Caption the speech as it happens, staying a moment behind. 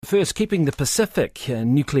First, keeping the Pacific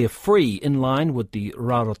nuclear-free in line with the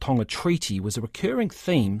Rarotonga Treaty was a recurring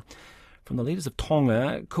theme from the leaders of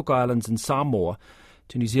Tonga, Cook Islands and Samoa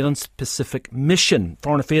to New Zealand's Pacific Mission.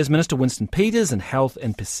 Foreign Affairs Minister Winston and Health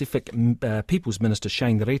and Pacific People's Minister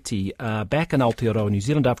Shane Reti are back in Aotearoa, New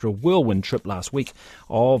Zealand after a whirlwind trip last week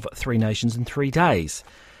of 3 nations in 3 days.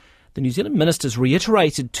 The New Zealand ministers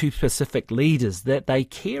reiterated to Pacific leaders that they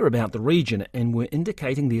care about the region and were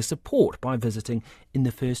indicating their support by visiting in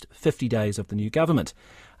the first 50 days of the new government.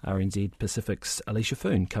 RNZ Pacific's Eleisha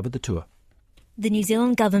Foon covered the tour. The New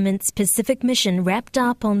Zealand government's Pacific Mission wrapped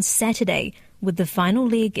up on Saturday with the final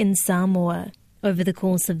leg in Samoa. Over the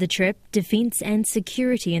course of the trip, defence and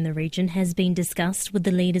security in the region has been discussed with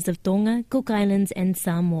the leaders of Tonga, Cook Islands and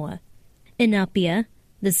Samoa. In Apia,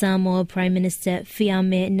 the Samoa Prime Minister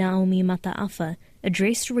Fiame Naomi Mataafa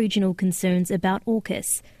addressed regional concerns about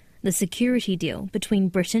AUKUS, the security deal between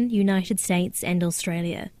Britain, United States and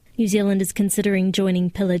Australia. New Zealand is considering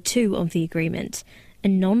joining Pillar 2 of the agreement, a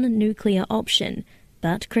non-nuclear option,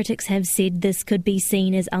 but critics have said this could be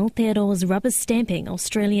seen as Aotearoa's rubber stamping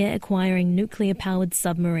Australia acquiring nuclear-powered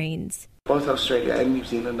submarines. Both Australia and New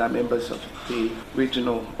Zealand are members of the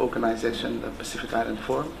regional organisation, the Pacific Island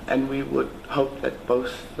Forum, and we would hope that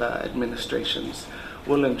both administrations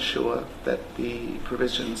will ensure that the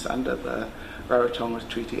provisions under the Rarotonga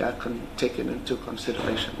Treaty are taken into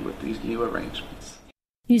consideration with these new arrangements.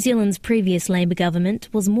 New Zealand's previous Labour government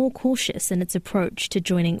was more cautious in its approach to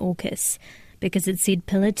joining AUKUS because it said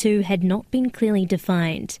Pillar 2 had not been clearly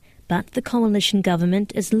defined, but the coalition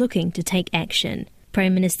government is looking to take action.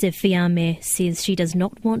 Prime Minister Fiame says she does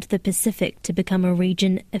not want the Pacific to become a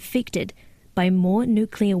region affected by more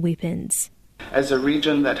nuclear weapons. As a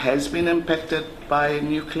region that has been impacted by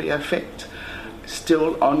nuclear effect,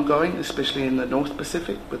 still ongoing, especially in the North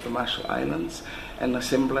Pacific with the Marshall Islands, and a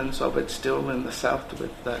semblance of it still in the south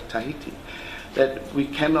with Tahiti, that we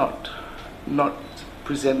cannot not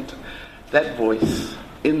present that voice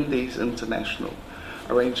in these international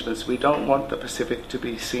arrangements. We don't want the Pacific to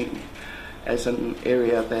be seen as an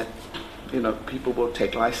area that, people will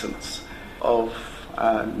take license of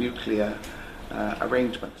nuclear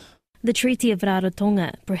arrangements. The Treaty of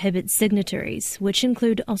Rarotonga prohibits signatories, which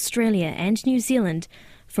include Australia and New Zealand,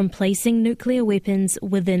 from placing nuclear weapons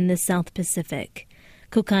within the South Pacific.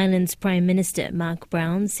 Cook Islands Prime Minister Mark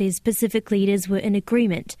Brown says Pacific leaders were in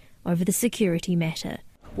agreement over the security matter.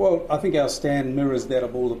 Well, I think our stand mirrors that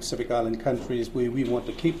of all the Pacific Island countries where we want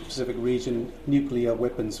to keep the Pacific region nuclear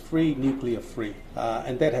weapons free, nuclear free,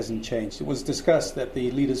 and that hasn't changed. It was discussed at the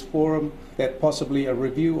Leaders Forum that possibly a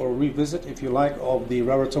review or revisit, if you like, of the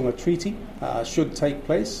Rarotonga Treaty should take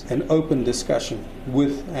place, an open discussion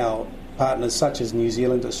with our partners such as New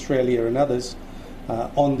Zealand, Australia and others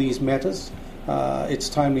on these matters. It's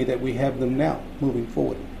timely that we have them now, moving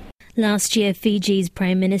forward. Last year, Fiji's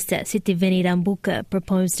Prime Minister Sitiveni Rabuka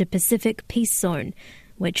proposed a Pacific peace zone,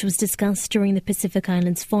 which was discussed during the Pacific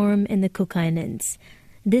Islands Forum in the Cook Islands.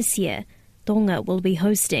 This year, Tonga will be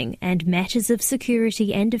hosting, and matters of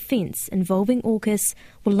security and defence involving AUKUS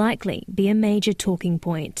will likely be a major talking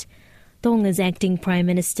point. Tonga's acting Prime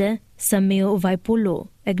Minister, Samio Vaipolo,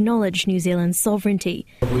 acknowledged New Zealand's sovereignty.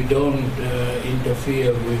 We don't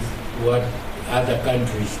interfere with what other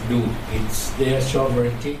countries do. It's their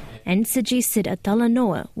sovereignty. And suggested a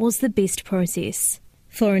talanoa was the best process.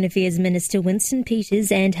 Foreign Affairs Minister Winston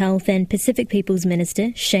and Health and Pacific People's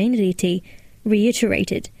Minister Shane Reti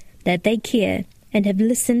reiterated that they care and have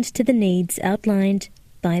listened to the needs outlined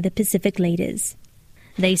by the Pacific leaders.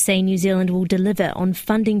 They say New Zealand will deliver on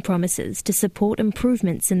funding promises to support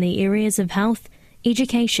improvements in the areas of health,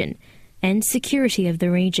 education and security of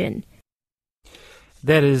the region.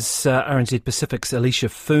 That is RNZ Pacific's Eleisha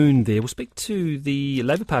Foon there. We'll speak to the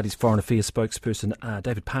Labour Party's Foreign Affairs spokesperson,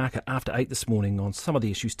 David Parker, after 8 this morning on some of the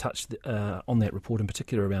issues touched on that report, in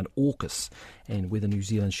particular around AUKUS and whether New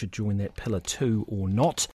Zealand should join that Pillar 2 or not.